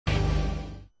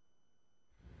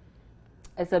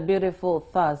It's a beautiful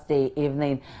Thursday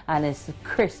evening and it's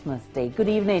Christmas Day. Good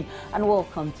evening and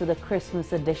welcome to the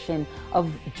Christmas edition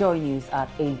of Joy News at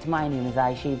 8. My name is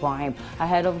Aisha Ibrahim.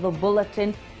 Ahead of the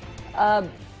bulletin,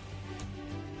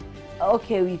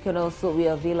 we can also be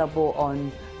available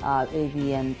on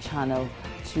ABN channel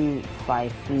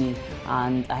 253.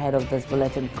 And ahead of this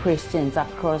bulletin, Christians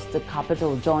across the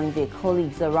capital joined their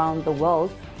colleagues around the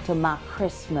world to mark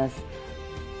Christmas.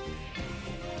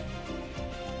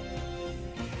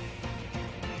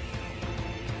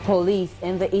 Police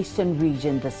in the eastern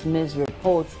region dismiss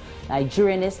reports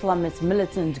Nigerian Islamist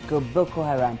militant group Boko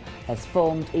Haram has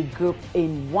formed a group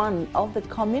in one of the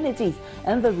communities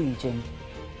in the region.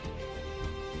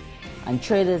 And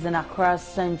traders in Accra's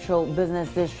central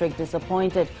business district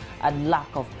disappointed at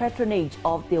lack of patronage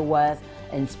of their wares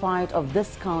in spite of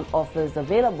discount offers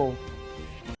available.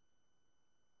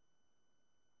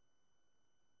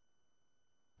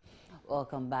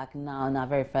 Welcome back. Now, in our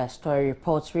very first story,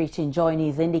 reports reaching Joy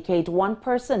News indicate one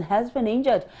person has been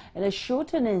injured in a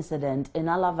shooting incident in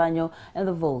Alavanyo in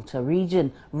the Volta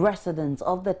region. Residents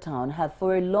of the town have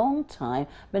for a long time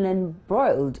been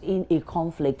embroiled in a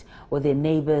conflict with their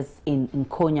neighbors in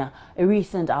Nkonya. A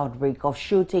recent outbreak of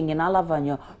shooting in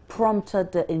Alavanyo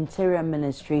prompted the Interior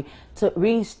Ministry to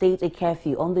reinstate a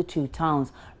curfew on the two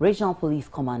towns. Regional Police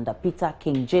Commander Peter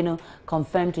King Jeno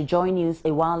confirmed to Joy News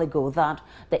a while ago that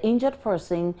the injured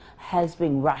person has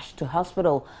been rushed to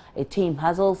hospital. A team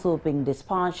has also been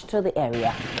dispatched to the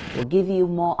area. We'll give you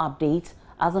more updates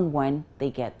as and when they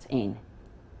get in.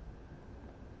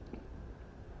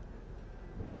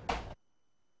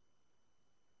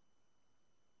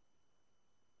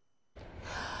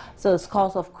 So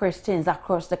scores of Christians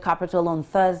across the capital on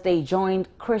Thursday joined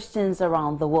Christians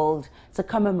around the world to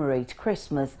commemorate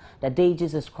Christmas, the day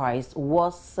Jesus Christ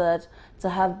was said to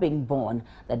have been born.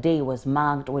 The day was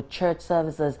marked with church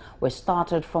services which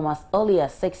started from as early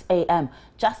as 6 a.m.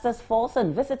 Justice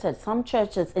Folsom visited some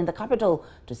churches in the capital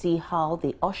to see how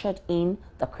they ushered in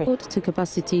the Christmas to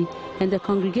capacity, and the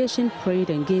congregation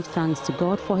prayed and gave thanks to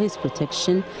God for his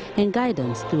protection and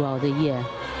guidance throughout the year.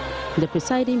 The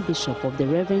presiding bishop of the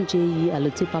Reverend J.E.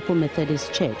 Alutipapo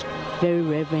Methodist Church, Very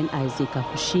Reverend Isaac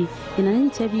Apushi, in an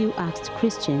interview asked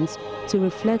Christians to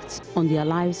reflect on their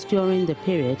lives during the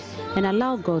period and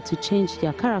allow God to change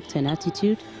their character and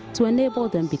attitude to enable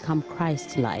them become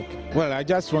Christ-like. Well, I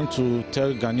just want to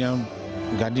tell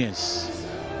Ghanaians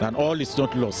that all is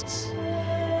not lost.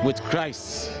 With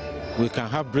Christ, we can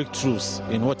have breakthroughs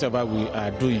in whatever we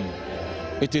are doing.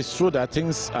 It is true that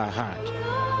things are hard,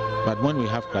 but when we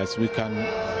have Christ, we can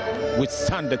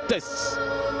withstand the tests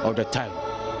of the time.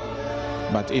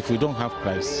 But if we don't have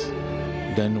Christ,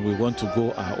 then we want to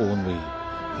go our own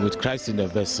way. With Christ in the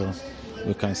vessel,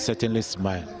 we can certainly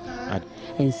smile.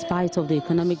 In spite of the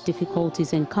economic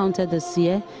difficulties encountered this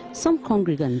year, some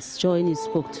congregants Joy News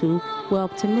spoke to were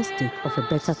optimistic of a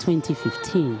better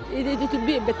 2015. It could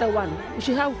be a better one. We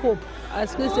should have hope.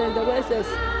 As Christians, the word says,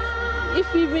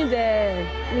 if even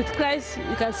with Christ,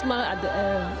 you can smile at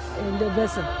in the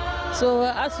vessel. So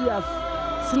as you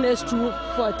have seen us through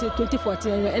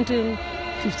 2014 and we're entering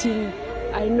 15,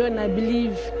 I know and I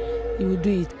believe you will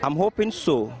do it. I'm hoping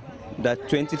so, that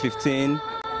 2015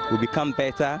 will become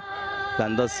better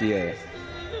than this year.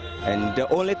 And the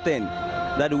only thing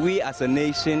that we as a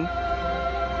nation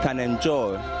can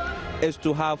enjoy is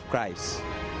to have Christ,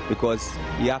 because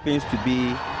he happens to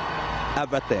be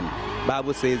everything.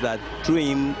 Bible says that through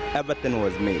him everything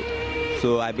was made.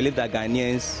 So I believe that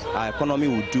Ghanaians, our economy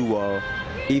will do well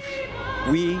if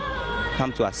we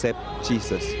come to accept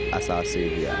Jesus as our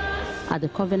Savior. At the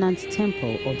Covenant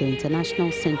Temple of the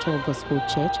International Central Gospel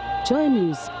Church, Joy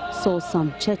News saw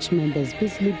some church members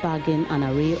busily bagging an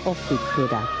array of food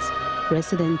products.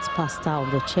 Resident pastor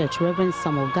of the church, Reverend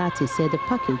Samuel Gatti, said the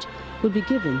package will be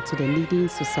given to the needy in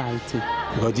society.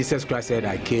 Because Jesus Christ said,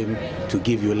 I came to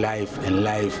give you life and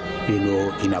life,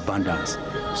 in abundance.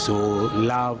 So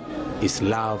love is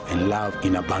love and love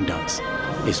in abundance.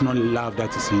 It's not love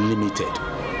that is limited,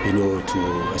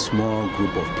 to a small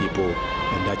group of people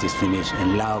and that is finished.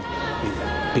 And love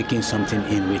is taking something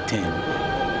in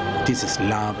return. This is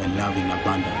love and love in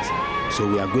abundance. So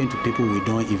we are going to people we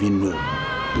don't even know,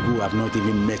 people who have not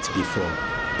even met before,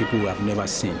 people who have never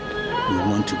seen. We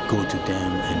want to go to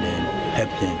them and then help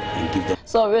them and give them.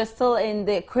 So we're still in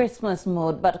the Christmas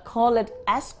mode, but call it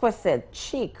exquisite,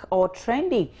 chic or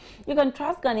trendy. You can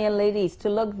trust Ghanaian ladies to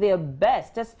look their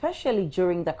best, especially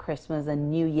during the Christmas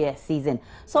and New Year season.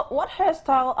 So what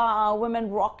hairstyle are our women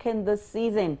rocking this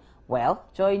season? Well,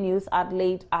 Joy News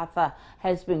Adelaide Arthur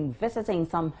has been visiting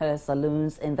some hair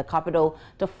salons in the capital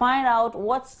to find out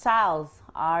what styles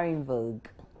are in vogue.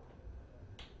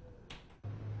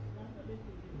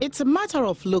 It's a matter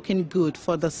of looking good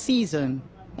for the season,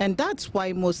 and that's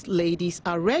why most ladies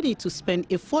are ready to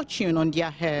spend a fortune on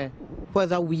their hair.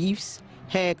 Whether weaves,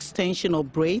 hair extension or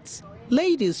braids,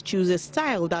 ladies choose a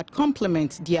style that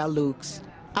complements their looks.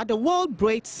 At the World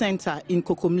Braid Center in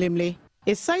Kokomlemle,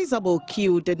 a sizable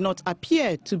queue did not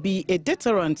appear to be a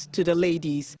deterrent to the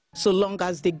ladies, so long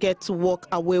as they get to walk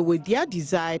away with their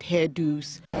desired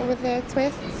hairdos. With the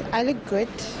twists, I look good.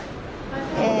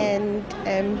 And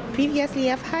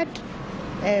previously I've had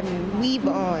weave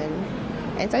on,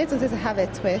 and so I wanted to have a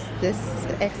twist this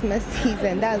Xmas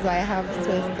season. That's why I have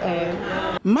twist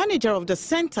on. Manager of the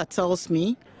center tells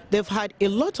me they've had a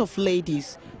lot of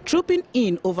ladies trooping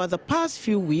in over the past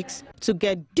few weeks to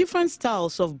get different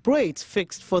styles of braids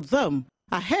fixed for them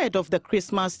ahead of the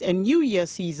Christmas and New Year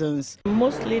seasons.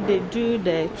 Mostly they do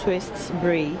the twist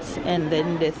braids and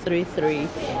then the 3-3,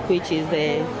 which is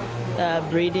the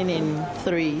braiding in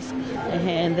threes,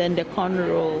 and then the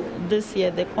cornrow. This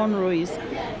year the cornrow is,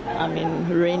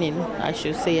 raining, I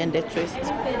should say, and the twist.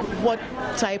 What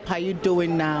type are you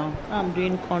doing now? I'm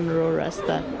doing cornrow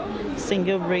rasta.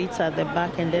 Single braids at the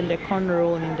back and then the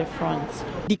cornrow in the front.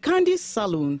 The Candy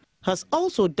Salon has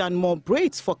also done more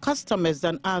braids for customers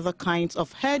than other kinds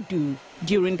of hairdo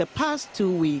during the past 2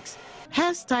 weeks.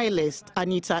 Hairstylist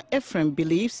Anita Ephraim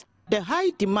believes the high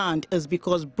demand is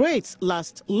because braids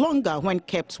last longer when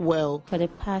kept well. For the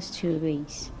past 2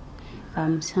 weeks,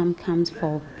 some comes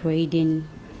for braiding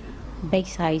big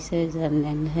sizes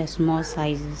and small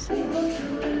sizes.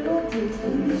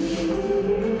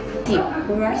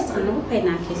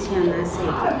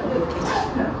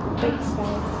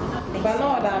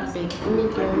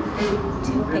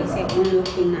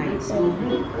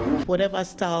 Whatever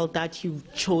style that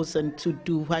you've chosen to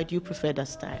do, why do you prefer the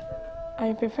style?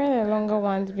 I prefer the longer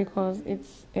ones because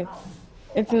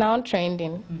it's now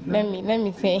trending. Let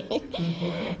me say,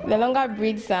 the longer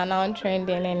braids are now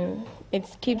trending and it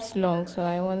keeps long, so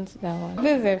I want that one.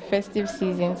 This is a festive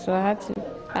season, so I had to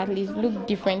at least look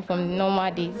different from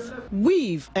normal days.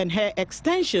 Weave and hair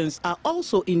extensions are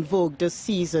also in vogue this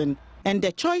season, and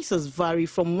the choices vary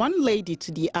from one lady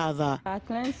to the other. Our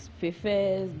clients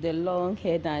prefer the long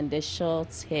hair than the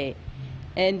short hair,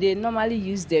 and they normally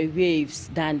use the waves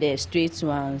than the straight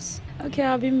ones. Okay,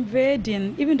 I've been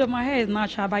braiding, even though my hair is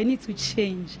natural, but I need to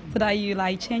change so that you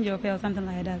change your hair or something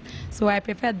like that. So I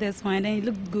prefer this one, and then it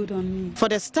looked good on me. For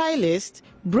the stylist,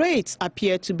 braids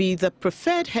appear to be the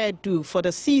preferred hairdo for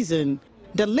the season.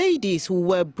 The ladies who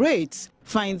wear braids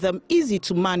find them easy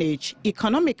to manage,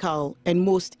 economical, and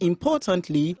most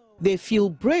importantly, they feel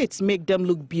braids make them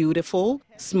look beautiful,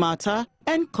 smarter,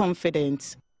 and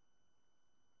confident.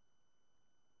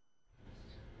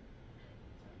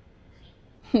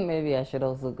 Maybe I should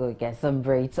also go get some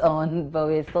braids on, but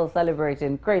we're still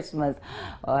celebrating Christmas.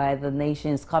 The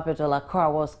nation's capital,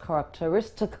 Accra, was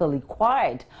characteristically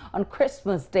quiet on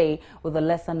Christmas Day with a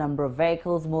lesser number of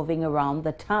vehicles moving around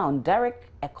the town. Derek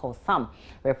Ekosam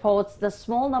reports the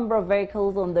small number of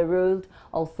vehicles on the road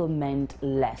also meant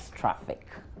less traffic.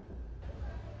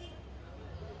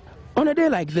 On a day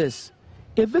like this,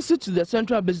 a visit to the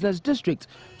Central Business District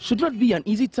should not be an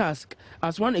easy task,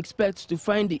 as one expects to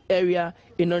find the area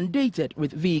inundated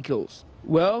with vehicles.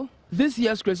 Well, this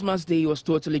year's Christmas Day was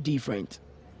totally different.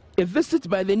 A visit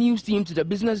by the news team to the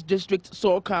business district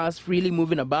saw cars freely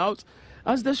moving about,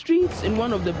 as the streets in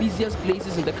one of the busiest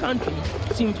places in the country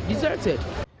seemed deserted.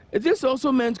 This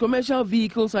also meant commercial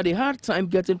vehicles had a hard time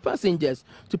getting passengers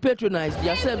to patronize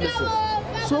their services.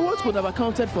 So what could have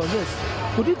accounted for this?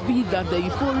 Could it be that the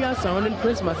euphoria surrounding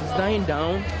Christmas is dying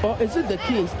down? Or is it the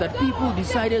case that people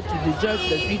decided to desert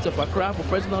the streets of Accra for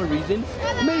personal reasons?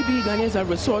 Maybe Ghanaians have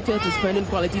resorted to spending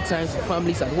quality time with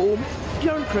families at home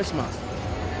during Christmas.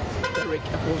 Derek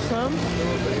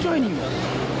Ekosam, Joy News,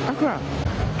 Accra.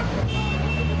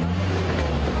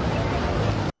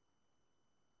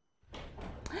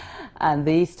 And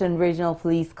the Eastern Regional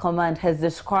Police Command has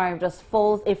described as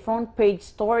false a front-page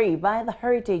story by the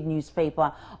Heritage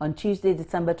newspaper on Tuesday,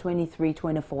 December 23,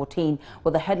 2014,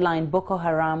 with the headline, Boko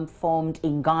Haram formed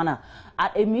in Ghana.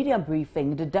 At a media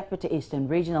briefing, the Deputy Eastern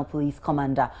Regional Police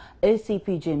Commander,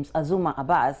 ACP James Azuma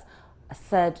Abbas,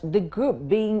 said the group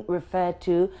being referred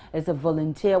to is a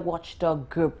volunteer watchdog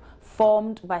group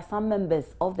formed by some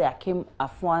members of the Akim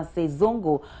Afuanse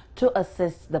Zongo to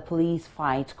assist the police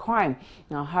fight crime.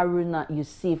 Now, Haruna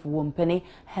Yusuf Wumpeni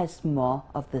has more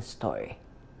of the story.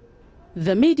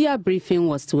 The media briefing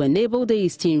was to enable the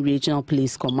Eastern Regional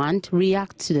Police Command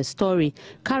react to the story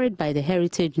carried by the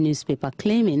Heritage newspaper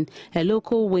claiming a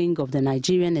local wing of the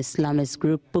Nigerian Islamist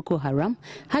group Boko Haram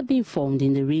had been formed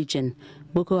in the region.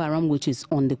 Boko Haram, which is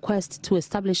on the quest to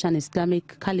establish an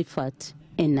Islamic caliphate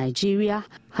in Nigeria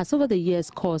has over the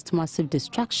years caused massive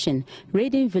destruction,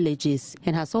 raiding villages,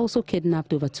 and has also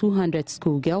kidnapped over 200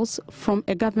 schoolgirls from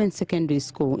a government secondary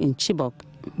school in Chibok.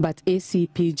 But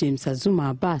ACP James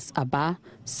Azuma Abbas Abba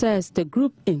says the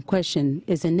group in question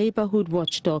is a neighborhood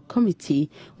watchdog committee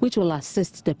which will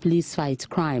assist the police fight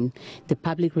crime. The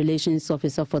public relations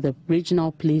officer for the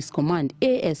Regional Police Command,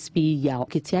 ASP Yao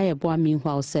Kitiayeboa,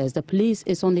 meanwhile says the police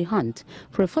is on the hunt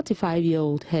for a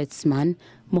 45-year-old herdsman,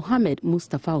 Mohammed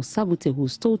Mustafa Osabute, who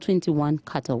stole 21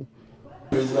 cattle.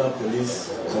 Regional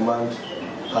Police Command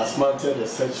has mounted a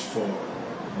search for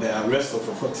the arrest of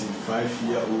a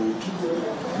 45-year-old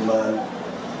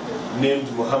man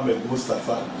named Mohammed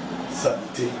Mustafa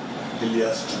Sabite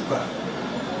Elias Chupa,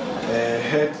 a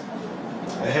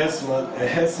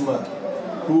herdsman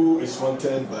who is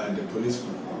wanted by the police.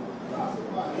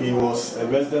 He was a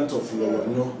resident of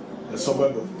Lowano, a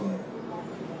suburb of Bono.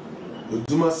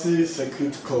 Odumasi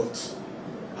Circuit Court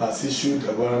has issued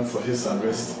a warrant for his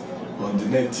arrest on the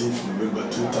 19th November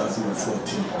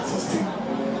 2014.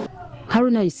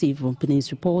 Haruna Isivu,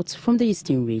 Police reports from the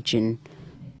Eastern Region.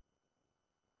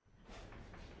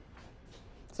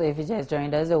 So if you just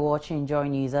joined us, you're watching Joy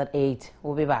News at 8.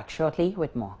 We'll be back shortly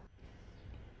with more.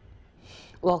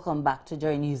 Welcome back to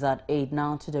Joy News at 8.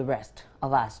 Now to the rest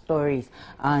of our stories.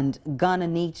 And Ghana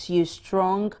needs you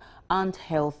strong and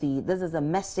healthy. This is a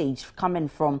message coming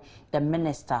from the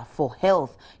Minister for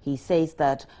Health. He says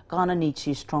that Ghana needs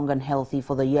you strong and healthy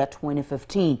for the year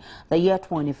 2015. The year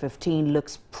 2015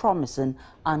 looks promising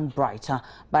and brighter,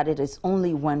 but it is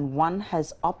only when one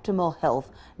has optimal health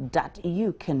that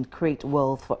you can create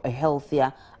wealth for a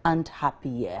healthier and happy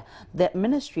year. The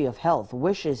Ministry of Health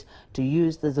wishes to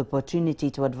use this opportunity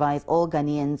to advise all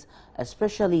Ghanaians,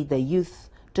 especially the youth,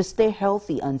 to stay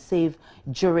healthy and safe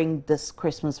during this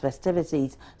Christmas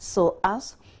festivities so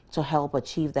as to help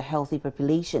achieve the healthy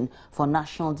population for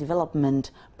national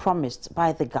development promised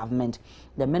by the government.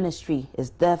 The ministry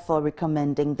is therefore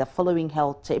recommending the following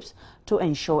health tips to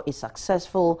ensure a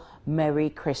successful Merry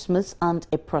Christmas and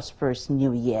a prosperous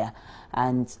New Year.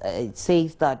 And it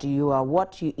says that you are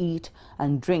what you eat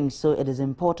and drink, so it is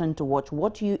important to watch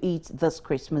what you eat this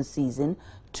Christmas season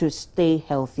to stay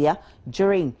healthier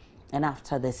during and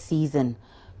after the season.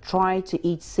 Try to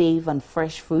eat safe and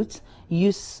fresh foods.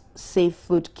 Use safe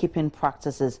food keeping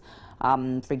practices.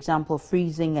 For example,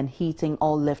 freezing and heating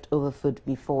all leftover food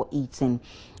before eating.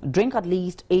 Drink at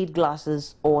least 8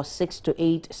 glasses or 6 to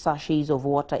 8 sachets of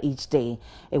water each day.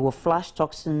 It will flush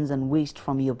toxins and waste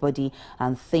from your body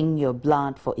and thin your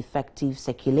blood for effective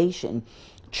circulation.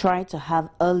 Try to have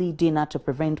early dinner to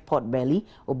prevent pot belly,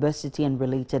 obesity, and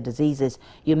related diseases.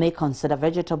 You may consider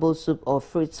vegetable soup or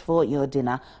fruits for your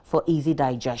dinner for easy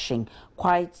digestion.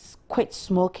 Quit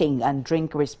smoking and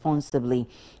drink responsibly.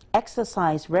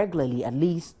 Exercise regularly, at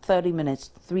least 30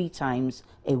 minutes 3 times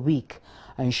a week.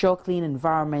 Ensure clean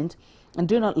environment and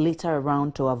do not litter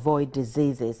around to avoid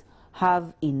diseases.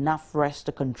 Have enough rest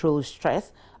to control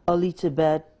stress. Early to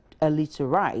bed, early to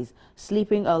rise.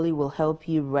 Sleeping early will help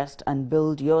you rest and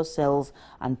build your cells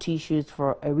and tissues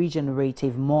for a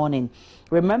regenerative morning.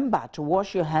 Remember to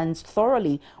wash your hands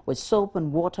thoroughly with soap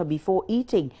and water before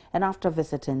eating and after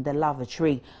visiting the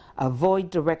lavatory. Avoid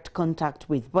direct contact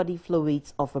with body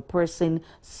fluids of a person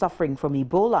suffering from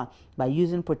Ebola by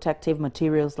using protective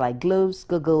materials like gloves,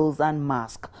 goggles, and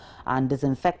masks, and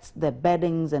disinfect the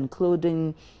beddings and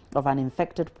clothing of an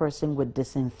infected person with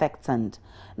disinfectant.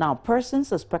 Now, persons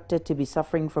suspected to be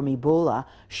suffering from Ebola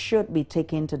should be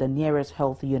taken to the nearest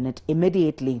health unit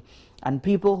immediately, and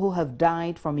people who have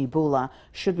died from Ebola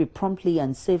should be promptly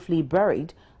and safely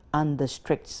buried under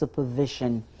strict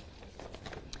supervision.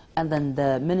 And then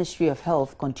the Ministry of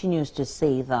Health continues to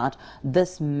say that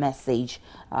this message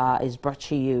is brought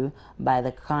to you by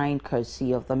the kind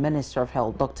courtesy of the Minister of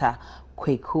Health, Dr.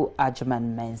 Kweku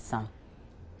Agyeman Mensah.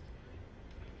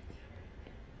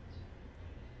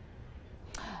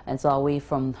 And so away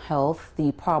from health,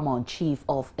 the paramount chief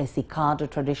of Esikado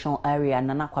traditional area,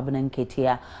 Nana Kwabena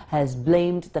Nketia, has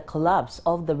blamed the collapse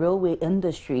of the railway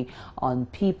industry on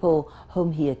people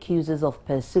whom he accuses of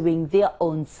pursuing their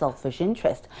own selfish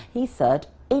interest. He said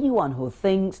anyone who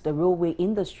thinks the railway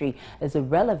industry is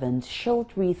irrelevant should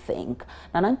rethink.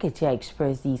 Nana Nketia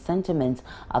expressed these sentiments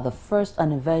at the first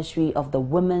anniversary of the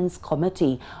Women's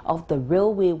Committee of the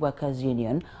Railway Workers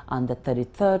Union and the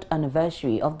 33rd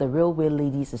anniversary of the Railway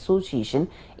Ladies Association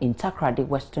in Takoradi,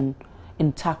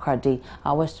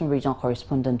 our Western Regional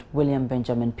correspondent William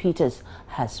Benjamin Peters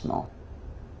has more.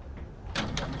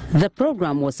 The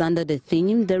program was under the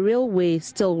theme, "The Railway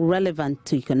Still Relevant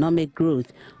to Economic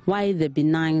Growth," Why the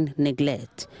benign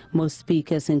neglect? Most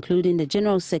speakers, including the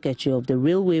General Secretary of the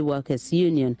Railway Workers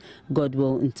Union,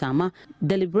 Godwill Ntama,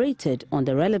 deliberated on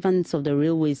the relevance of the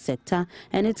railway sector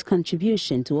and its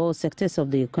contribution to all sectors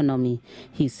of the economy.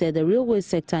 He said the railway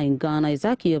sector in Ghana is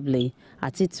arguably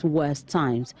at its worst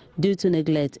times due to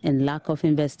neglect and lack of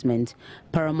investment.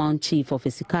 Paramount Chief of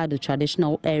Isikado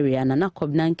Traditional Area, Nana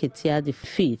Kobnan Ketia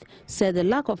V, said the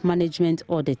lack of management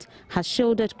audit has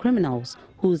shouldered criminals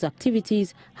whose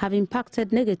activities have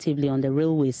impacted negatively on the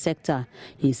railway sector.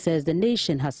 He says the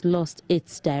nation has lost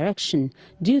its direction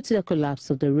due to the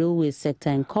collapse of the railway sector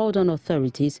and called on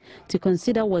authorities to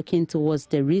consider working towards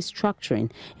the restructuring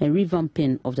and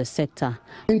revamping of the sector.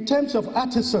 In terms of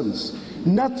artisans,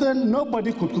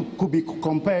 nobody could be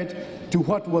compared to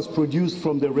what was produced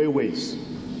from the railways.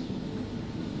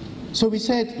 So we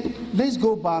said, let's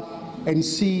go back and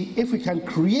see if we can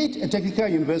create a technical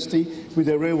university with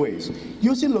the railways,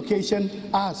 using location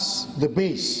as the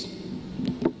base.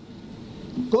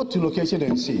 Go to location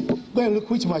and see. Go and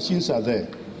look which machines are there.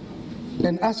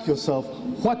 And ask yourself,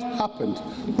 what happened?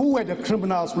 Who were the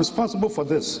criminals responsible for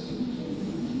this?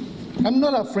 I'm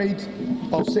not afraid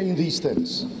of saying these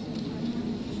things.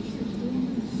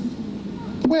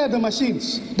 Where are the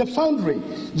machines? The foundry,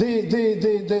 what's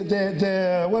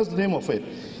the name of it?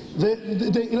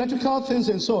 The electrical things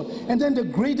and so on, and then the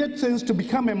graded things to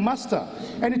become a master.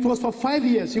 And it was for 5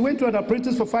 years. He went to an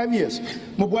apprentice for 5 years.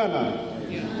 Mubwana.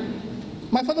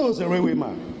 My father was a railway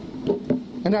man,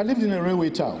 and I lived in a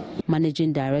railway town.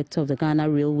 Managing Director of the Ghana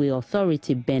Railway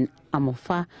Authority, Ben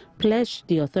Amofa, pledged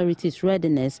the authority's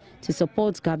readiness to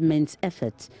support government's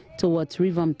efforts towards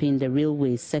revamping the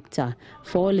railway sector.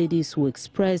 Four ladies who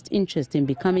expressed interest in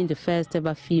becoming the first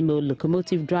ever female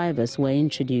locomotive drivers were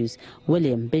introduced.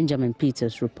 William Benjamin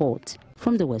Peters report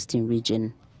from the Western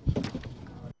region.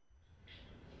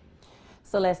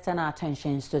 So let's turn our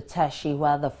attentions to Teshi,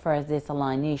 where the first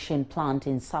desalination plant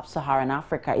in sub-Saharan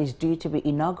Africa is due to be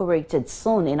inaugurated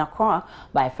soon in Accra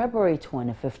by February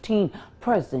 2015.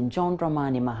 President John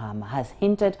Dramani Mahama has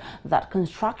hinted that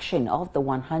construction of the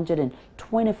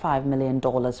 $125 million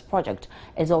project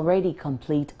is already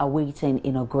complete, awaiting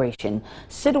inauguration.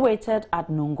 Situated at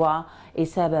Nungwa, a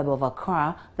suburb of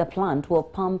Accra, the plant will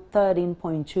pump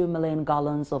 13.2 million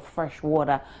gallons of fresh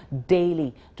water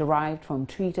daily, derived from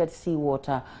treated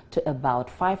seawater, to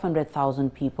about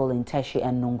 500,000 people in Teshi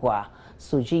and Nungwa.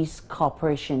 Sojitz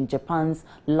Corporation, Japan's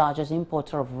largest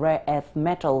importer of rare earth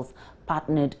metals,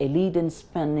 partnered a leading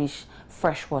Spanish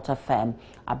freshwater firm,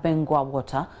 Abengua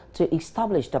Water, to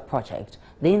establish the project.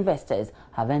 The investors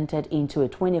have entered into a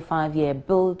 25-year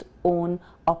build, own,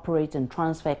 operate and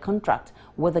transfer contract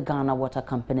with the Ghana Water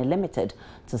Company Limited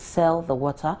to sell the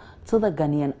water to the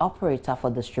Ghanaian operator for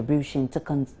distribution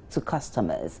to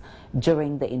customers.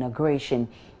 During the inauguration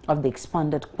of the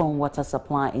expanded clean water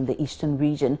supply in the eastern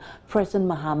region, President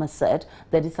Mahama said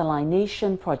the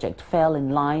desalination project fell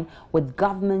in line with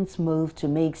government's move to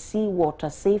make seawater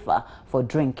safer for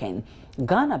drinking.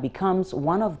 Ghana becomes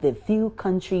one of the few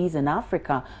countries in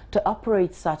Africa to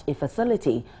operate such a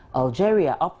facility.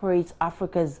 Algeria operates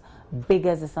Africa's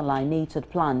biggest desalinated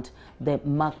plant, the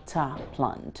Makta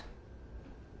plant.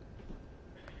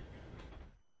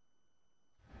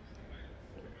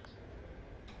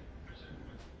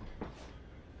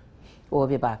 We'll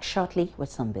be back shortly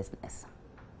with some business.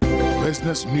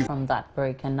 Business news. From that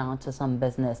break and now to some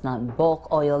business. Now,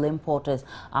 bulk oil importers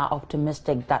are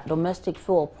optimistic that domestic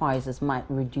fuel prices might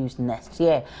reduce next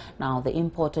year. Now, the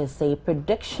importers say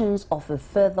predictions of a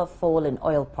further fall in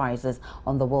oil prices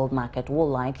on the world market will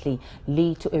likely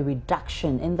lead to a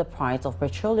reduction in the price of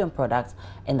petroleum products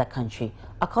in the country.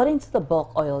 According to the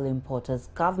bulk oil importers,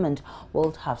 government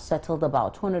will have settled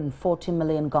about 240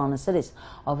 million Ghana cedis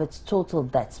of its total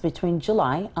debts between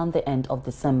July and the end of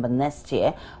December next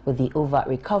year with the over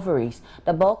recoveries.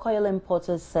 The bulk oil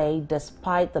importers say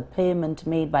despite the payment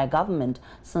made by government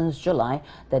since July,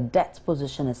 the debt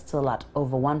position is still at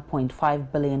over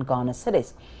 1.5 billion Ghana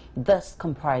cedis. This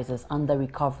comprises under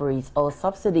recoveries or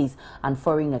subsidies and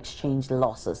foreign exchange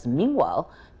losses. Meanwhile,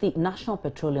 the National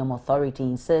Petroleum Authority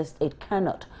insists it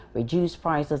cannot reduce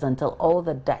prices until all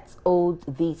the debts owed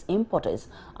these importers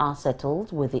are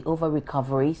settled with the over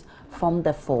recoveries from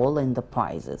the fall in the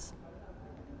prices.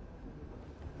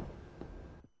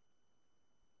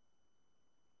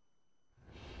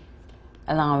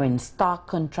 Now, in stark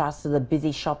contrast to the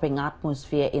busy shopping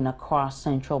atmosphere in Accra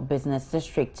Central Business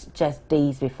District just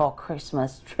days before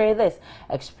Christmas, traders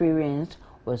experienced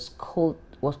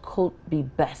what could be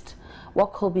best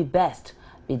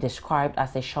be described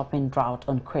as a shopping drought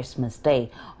on Christmas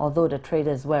Day. Although the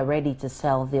traders were ready to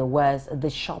sell their wares, the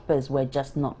shoppers were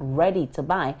just not ready to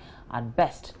buy At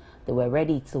best, they were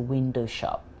ready to window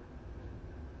shop.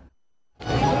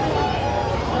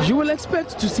 You will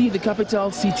expect to see the capital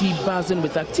city buzzing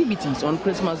with activities on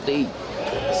Christmas Day.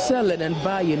 Selling and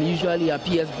buying usually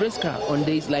appears brisker on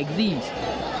days like these.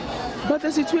 But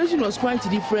the situation was quite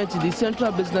different in the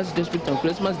Central Business District on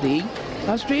Christmas Day,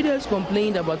 as traders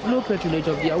complained about low patronage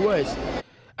of their wares.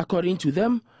 According to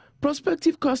them,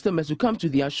 prospective customers who come to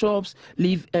their shops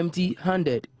leave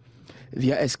empty-handed.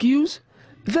 Their excuse?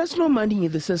 There's no money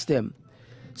in the system.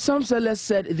 Some sellers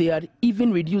said they had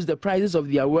even reduced the prices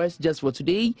of their wares just for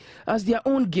today as their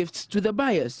own gifts to the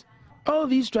buyers. All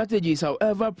these strategies,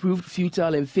 however, proved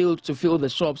futile and failed to fill the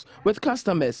shops with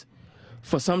customers.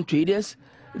 For some traders,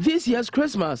 this year's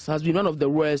Christmas has been one of the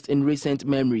worst in recent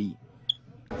memory.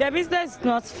 The business is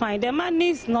not fine. The money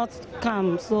is not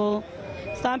come, so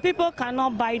some people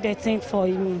cannot buy the thing for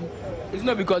you. It's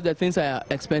not because the things are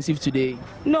expensive today.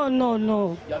 No.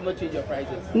 You have not changed your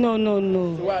prices? No.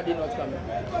 So why are they not coming?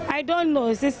 I don't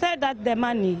know. She said that the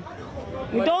money.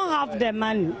 We don't have the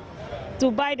money to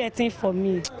buy the thing for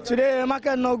me. Today,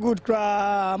 market no good,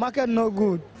 market no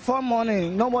good. For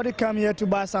morning, nobody come here to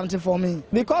buy something for me.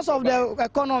 Because of the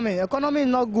economy is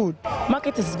not good.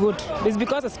 Market is good. It's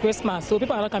because it's Christmas, so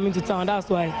people are not coming to town,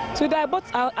 that's why. Today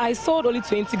I sold only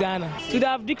 20 Ghana. Today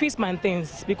I've decreased my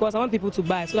things because I want people to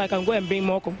buy so I can go and bring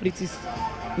more commodities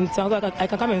in town so I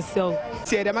can come and sell.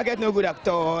 See, the market no good at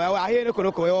all. I hear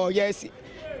no yes.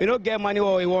 You don't get money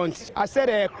what we want. I said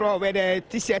a crowd where the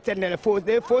T-shirt and the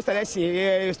first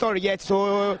selection story yet.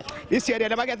 So this year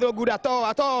the market no good at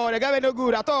all. The government no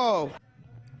good at all.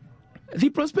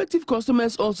 The prospective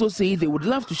customers also say they would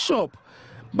love to shop,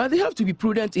 but they have to be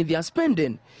prudent in their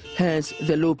spending, hence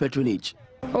the low patronage.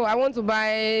 Oh, I want to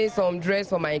buy some dress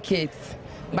for my kids,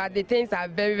 but the things are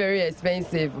very, very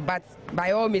expensive. But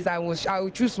by all means, I will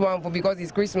choose one because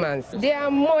it's Christmas. They are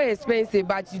more expensive,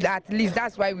 but at least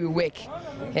that's why we work.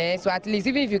 So at least,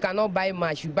 even if you cannot buy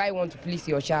much, you buy one to please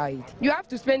your child. You have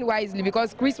to spend wisely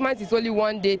because Christmas is only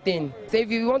one day thing. So if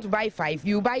you want to buy 5,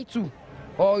 you buy 2,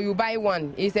 or you buy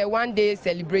 1. It's a one-day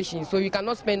celebration, so you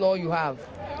cannot spend all you have.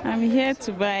 I'm here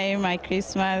to buy my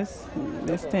Christmas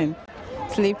thing,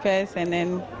 slippers, and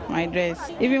then my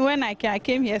dress. Even when I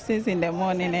came here since in the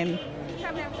morning, and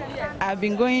I've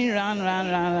been going round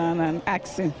and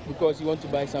asking. Because you want to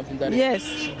buy something that is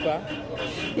super?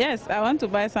 Yes, I want to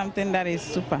buy something that is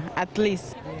super, at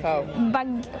least. How?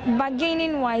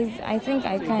 Bargaining wise, I think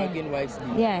I can. Bargain wisely.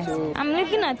 Yes. So I'm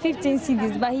looking at 15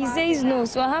 CDs, but he says no,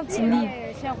 so I have to leave.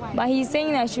 But he's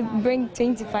saying I should bring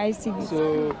 25 CDs.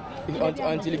 So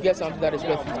until you get something that is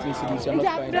worth 15 CDs, you're not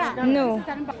buying it? No.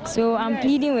 So I'm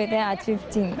pleading with her at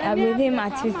 15. I'm with him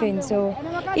at 15. So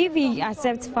if he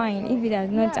accepts, fine. If he does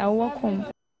not, I'll walk home.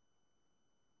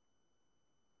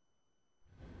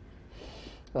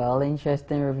 Well,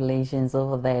 interesting revelations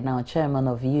over there. Now, chairman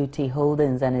of UT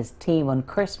Holdings and his team on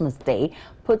Christmas Day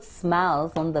put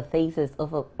smiles on the faces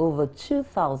of over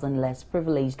 2,000 less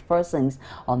privileged persons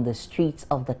on the streets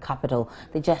of the capital.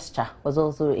 The gesture was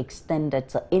also extended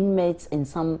to inmates in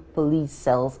some police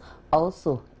cells,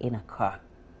 also in Accra.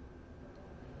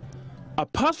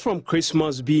 Apart from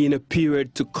Christmas being a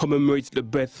period to commemorate the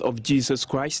birth of Jesus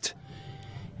Christ,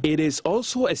 it is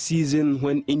also a season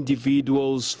when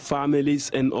individuals, families,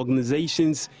 and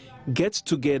organizations get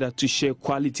together to share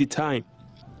quality time.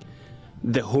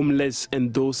 The homeless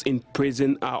and those in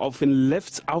prison are often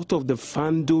left out of the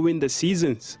fun during the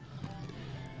seasons.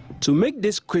 To make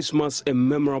this Christmas a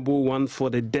memorable one for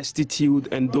the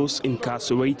destitute and those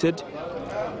incarcerated,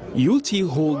 UT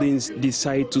Holdings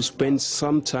decide to spend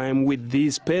some time with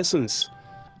these persons.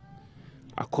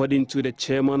 According to the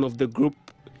chairman of the group,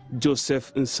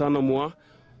 Joseph Nsanamwa,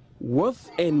 wealth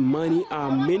and money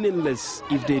are meaningless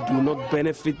if they do not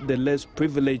benefit the less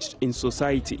privileged in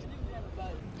society.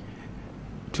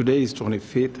 Today is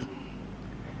 25th,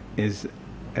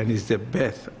 and is the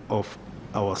birth of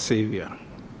our Savior.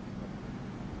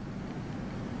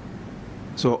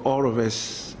 So all of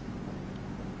us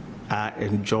are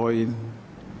enjoying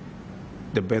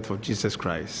the birth of Jesus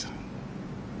Christ.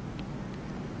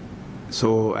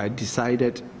 So I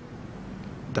decided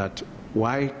that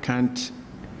why can't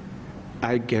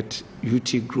I get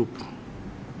UT Group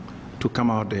to come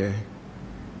out there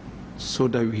so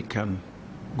that we can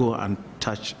go and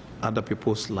touch other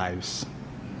people's lives.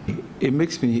 It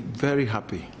makes me very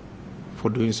happy for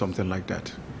doing something like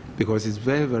that because it's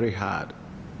very, very hard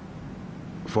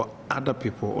for other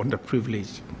people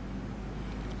underprivileged.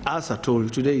 As I told you,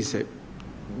 today is a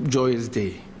joyous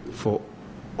day for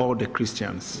all the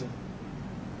Christians.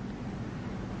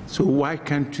 So why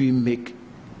can't we make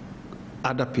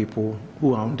other people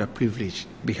who are underprivileged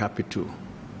be happy too?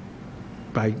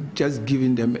 by just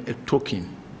giving them a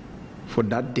token for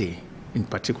that day in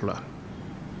particular.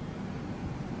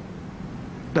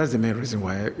 That's the main reason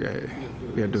why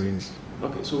we are doing this.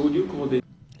 Okay, so would you call it?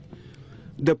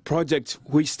 The project,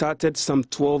 which started some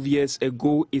 12 years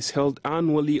ago, is held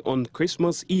annually on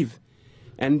Christmas Eve.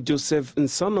 And Joseph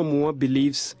Nsanamua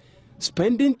believes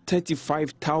spending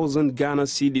 35,000 Ghana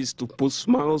cedis to put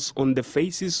smiles on the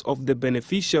faces of the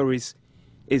beneficiaries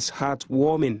is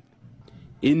heartwarming.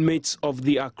 Inmates of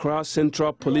the Accra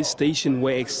Central Police Station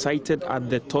were excited at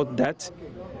the thought that,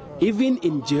 even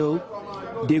in jail,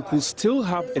 they could still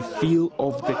have a feel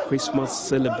of the Christmas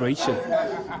celebration.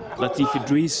 Latif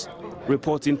Idris,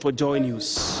 reporting for Joy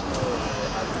News.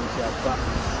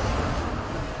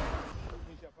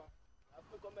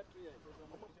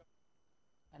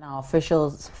 Now,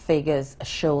 officials' figures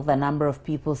show the number of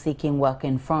people seeking work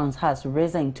in France has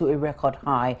risen to a record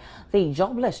high. The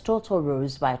jobless total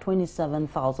rose by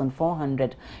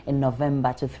 27,400 in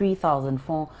November to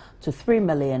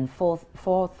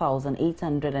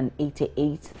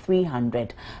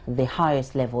 3,488,300, the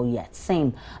highest level yet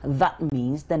seen. That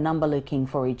means the number looking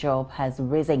for a job has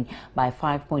risen by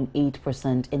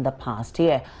 5.8% in the past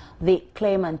year. The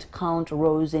claimant count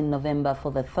rose in November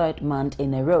for the third month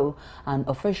in a row, and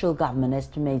official government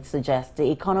estimates suggest the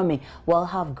economy will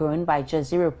have grown by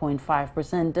just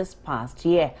 0.5% this past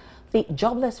year. The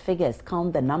jobless figures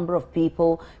count the number of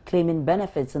people claiming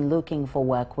benefits and looking for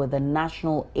work with the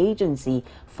National Agency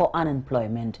for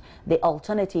Unemployment. The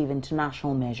alternative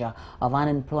international measure of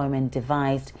unemployment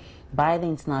devised by the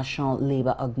International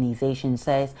Labour Organization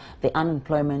says the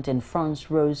unemployment in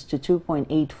France rose to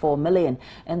 2.84 million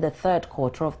in the third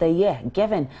quarter of the year,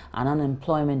 given an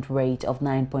unemployment rate of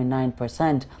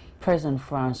 9.9%. President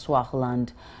Francois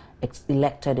Hollande,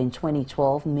 elected in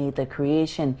 2012, made the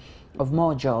creation of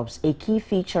more jobs a key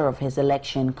feature of his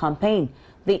election campaign.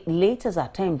 The latest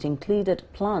attempt included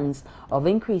plans of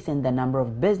increasing the number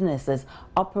of businesses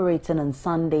operating on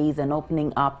Sundays and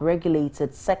opening up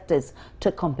regulated sectors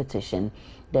to competition.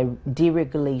 The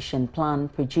deregulation plan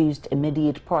produced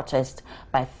immediate protest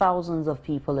by thousands of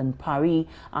people in Paris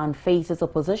and faces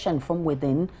opposition from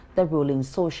within the ruling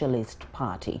Socialist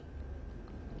Party.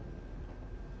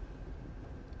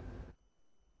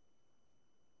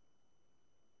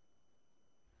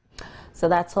 So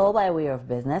that's all by way of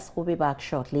business. We'll be back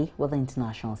shortly with the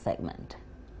international segment.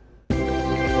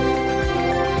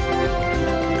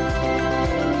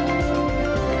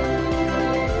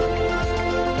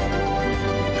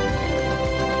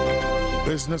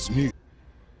 Business News.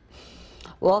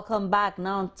 Welcome back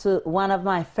now to one of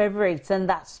my favorites, and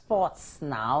that's sports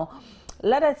now.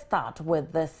 Let us start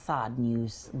with this sad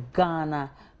news. Ghana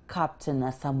captain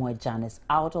Samuel Jan is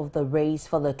out of the race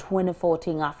for the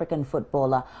 2014 African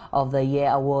Footballer of the Year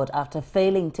award after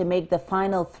failing to make the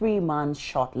final three-man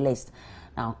shortlist.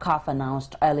 Now, CAF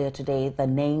announced earlier today the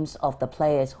names of the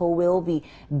players who will be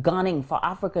gunning for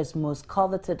Africa's most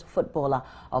coveted Footballer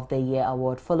of the Year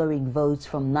award following votes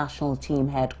from national team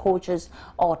head coaches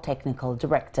or technical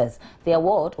directors. The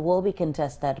award will be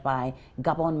contested by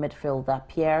Gabon midfielder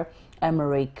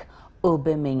Pierre-Emerick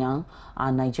Aubameyang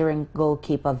and Nigerian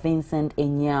goalkeeper Vincent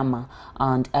Inyama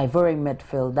and Ivorian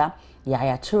midfielder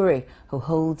Yaya Toure, who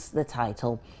holds the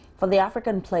title. For the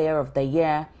African Player of the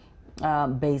Year,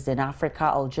 based in Africa,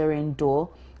 Algerian duo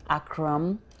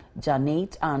Akram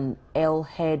Janit and El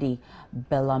Hedi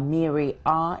Bellamiri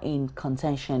are in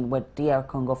contention with DR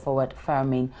Congo forward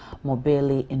Fermin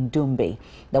Mobili Ndumbe.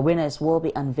 The winners will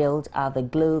be unveiled at the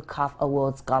Glow CAF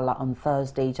Awards Gala on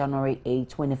Thursday, January 8,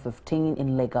 2015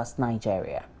 in Lagos,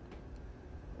 Nigeria.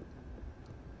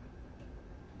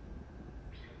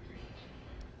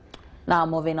 Now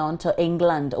moving on to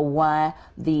England, where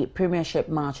the Premiership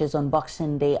matches on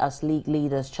Boxing Day as league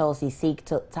leaders Chelsea seek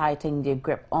to tighten their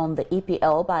grip on the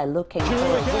EPL by looking for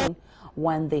a win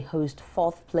when they host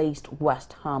fourth-placed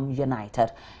West Ham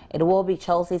United. It will be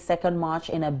Chelsea's second match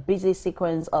in a busy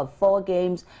sequence of 4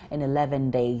 games in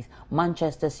 11 days.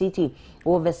 Manchester City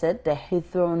will visit the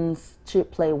Heathrows to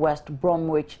play West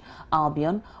Bromwich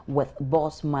Albion with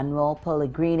boss Manuel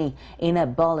Pellegrini in a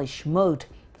bullish mood.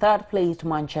 Third-placed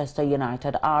Manchester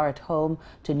United are at home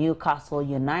to Newcastle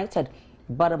United.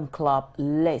 Bottom club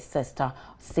Leicester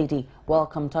City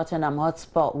welcome Tottenham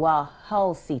Hotspur, while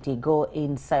Hull City go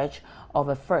in search of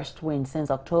a first win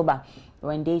since October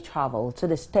when they travel to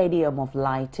the Stadium of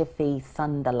Light to face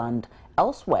Sunderland.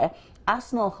 Elsewhere,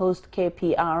 Arsenal host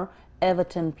KPR,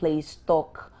 Everton plays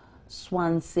Stoke,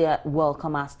 Swansea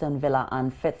welcome Aston Villa,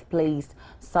 and fifth-placed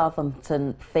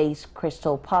Southampton face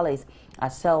Crystal Palace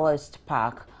at Selhurst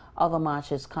Park Other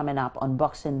matches coming up on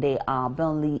Boxing Day are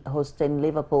Burnley hosting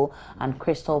Liverpool and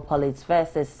Crystal Palace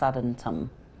versus Southampton.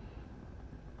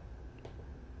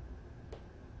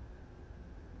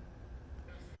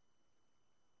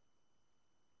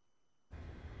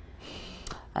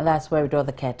 And that's where we draw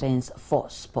the curtains for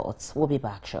sports. We'll be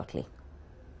back shortly.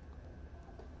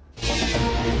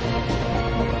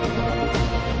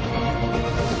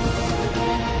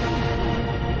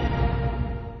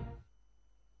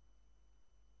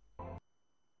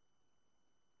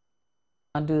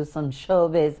 Do some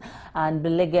showbiz, and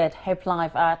beleaguered hip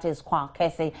life artist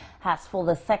Kwakese has for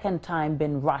the second time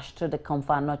been rushed to the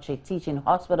Komfanoche Teaching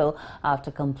Hospital after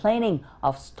complaining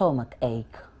of stomach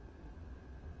ache.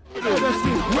 Wave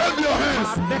your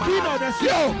hands.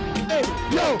 Yo,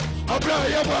 yo.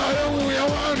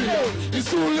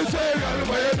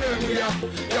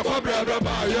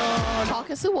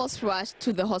 Kwakese was rushed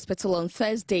to the hospital on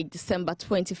Thursday, December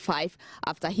 25,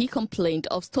 after he complained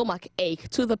of stomach ache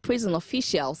to the prison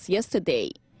officials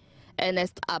yesterday.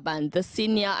 Ernest Aban, the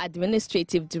senior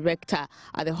administrative director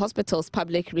at the hospital's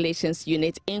public relations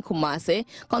unit in Kumasi,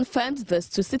 confirmed this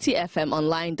to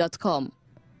cityfmonline.com.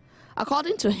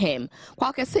 According to him,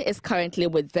 Kwakese is currently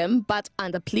with them but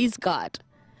under police guard.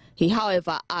 He,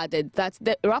 however, added that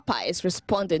the rapper is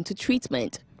responding to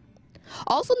treatment.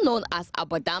 Also known as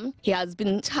Abadam, he has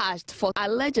been charged for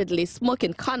allegedly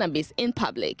smoking cannabis in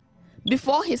public.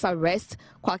 Before his arrest,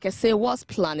 Kwakese was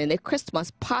planning a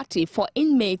Christmas party for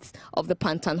inmates of the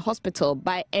Pantan Hospital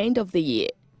by end of the year.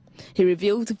 He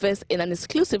revealed this in an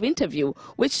exclusive interview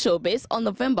with Showbiz on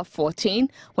November 14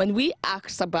 when we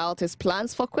asked about his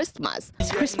plans for Christmas.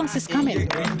 Christmas is coming.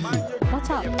 What's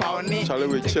up? Charlie,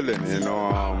 we're chilling, you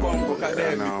know,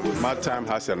 and my time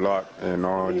has a lot, you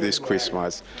know, this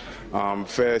Christmas.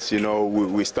 First, you know,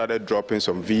 we started dropping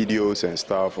some videos and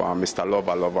stuff, Mr.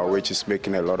 Lover, which is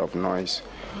making a lot of noise.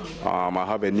 I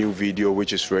have a new video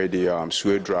which is ready,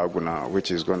 Sweet Draguna, which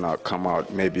is going to come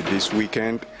out maybe this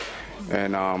weekend.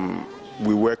 And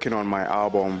we're working on my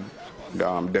album,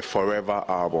 the Forever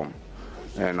album,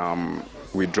 and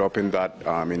we're dropping that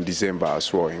in December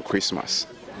as well, in Christmas.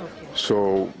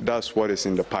 So that's what is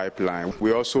in the pipeline.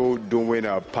 We're also doing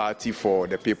a party for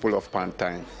the people of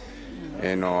Pantan.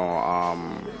 You know,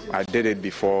 I did it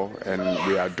before, and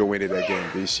we are doing it again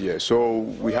this year. So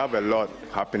we have a lot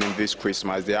happening this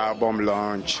Christmas, the album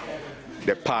launch,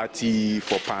 the party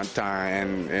for Pantan,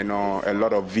 and, you know, a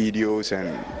lot of videos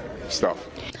and stuff.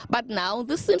 But now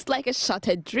this seems like a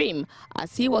shattered dream,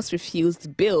 as he was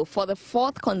refused bail for the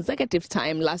fourth consecutive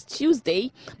time last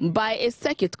Tuesday by a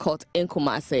circuit court in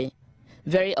Kumasi.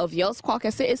 Very obvious,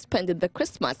 Kwakese is spending the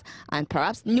Christmas and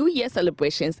perhaps New Year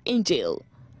celebrations in jail.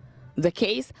 The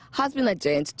case has been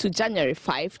adjourned to January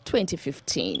 5,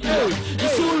 2015.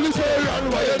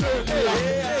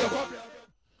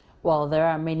 Well, there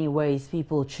are many ways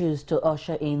people choose to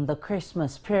usher in the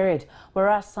Christmas period.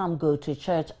 Whereas some go to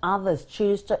church, others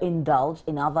choose to indulge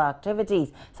in other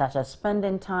activities, such as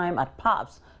spending time at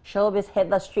pubs. Showbiz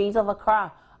hit the streets of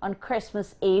Accra on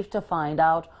Christmas Eve to find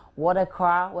out what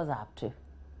Accra was up to.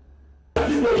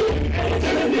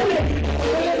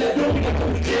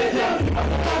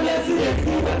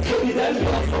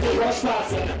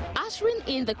 Ushering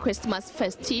in the Christmas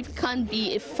festive can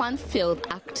be a fun-filled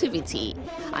activity,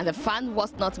 and the fun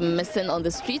was not missing on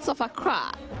the streets of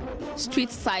Accra.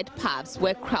 Street-side pubs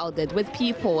were crowded with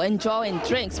people enjoying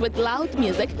drinks with loud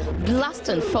music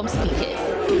blasting from speakers.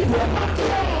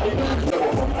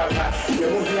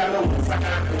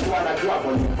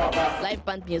 Live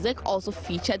band music also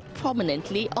featured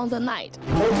prominently on the night.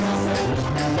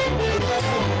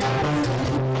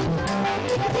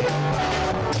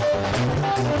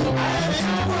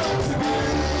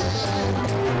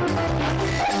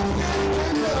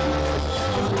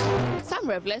 Some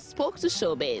revelers spoke to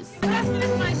Showbiz.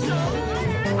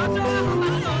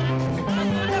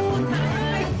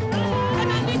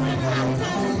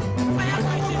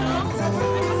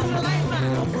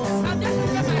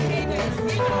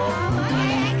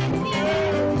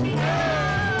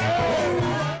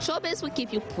 Showbiz will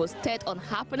keep you posted on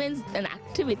happenings and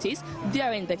activities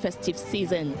during the festive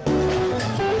season.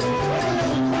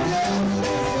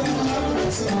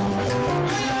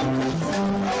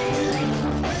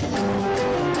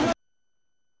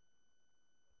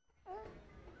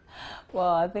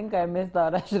 Well, I think I missed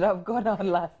out. I should have gone out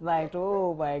last night.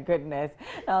 Oh, my goodness.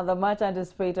 Now, the much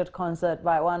anticipated concert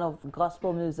by one of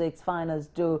gospel music's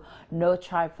finest duo, No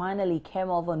Tribe, finally came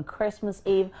off on Christmas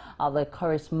Eve at the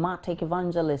charismatic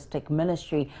evangelistic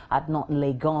ministry at North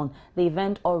Legon. The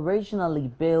event, originally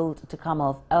billed to come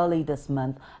off early this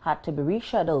month, had to be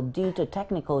rescheduled due to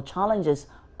technical challenges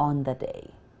on the day.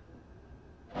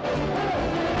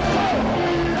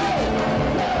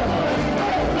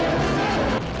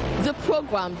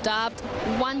 program dubbed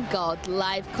One God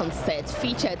Live Concert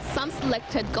featured some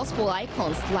selected gospel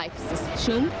icons like Sis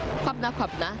Chum, Kwabna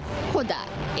Kwabna, Koda,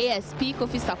 ASP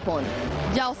Kofi Sapon,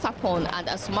 Jal Sapon and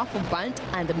Asumafo Band,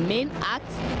 and the main act,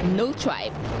 No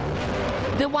Tribe.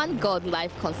 The One God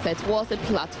Live Concert was a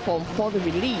platform for the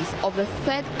release of the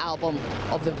third album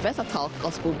of the versatile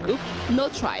gospel group, No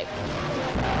Tribe.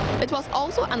 It was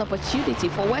also an opportunity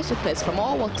for worshippers from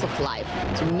all walks of life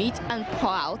to meet and pour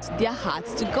out their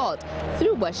hearts to God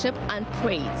through worship and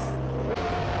praise.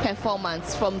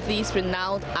 Performance from these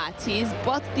renowned artists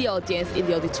brought the audience in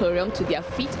the auditorium to their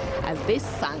feet as they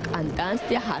sang and danced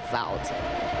their hearts out.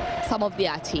 Some of the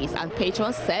artists and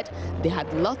patrons said they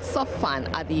had lots of fun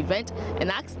at the event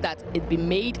and asked that it be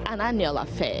made an annual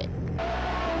affair.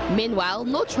 Meanwhile,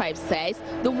 No Tribe says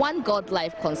the One God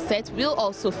Live concert will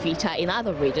also feature in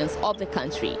other regions of the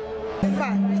country. In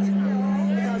fact,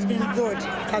 it has been good. It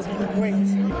has been great.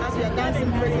 As we are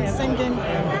dancing, praying, singing,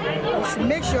 we should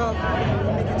make sure we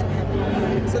make it to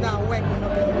heaven so that our work will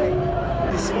not be in vain.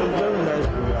 It's a very nice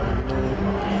program.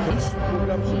 This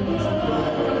program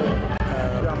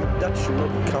that should not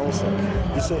be cancelled.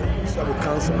 It's not a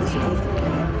cancel.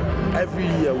 Every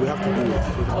year we have to do it.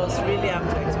 It was really up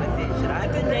to expectation. I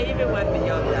think they even went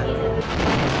beyond that.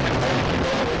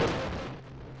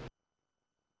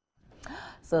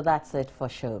 So that's it for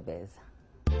Showbiz.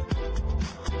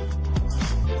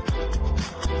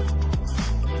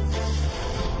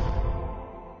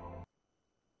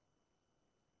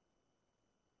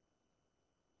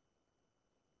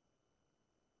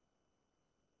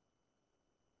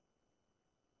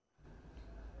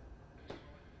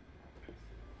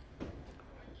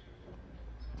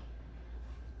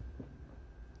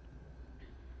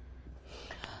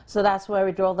 So that's where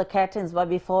we draw the curtains. But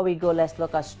before we go, let's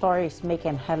look at stories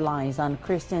making headlines. And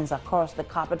Christians across the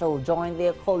capital join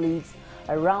their colleagues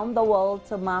around the world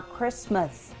to mark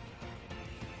Christmas.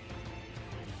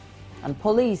 And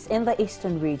police in the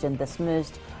eastern region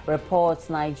dismissed reports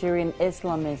Nigerian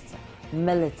Islamist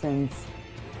militants,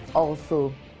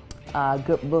 also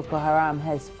group Boko Haram,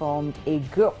 has formed a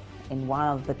group in one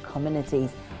of the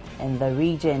communities in the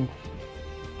region.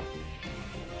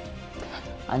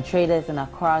 And traders in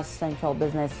Accra's Central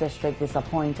Business District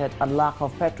disappointed at lack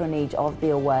of patronage of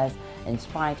their wares in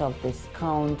spite of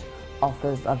discount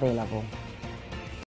offers available.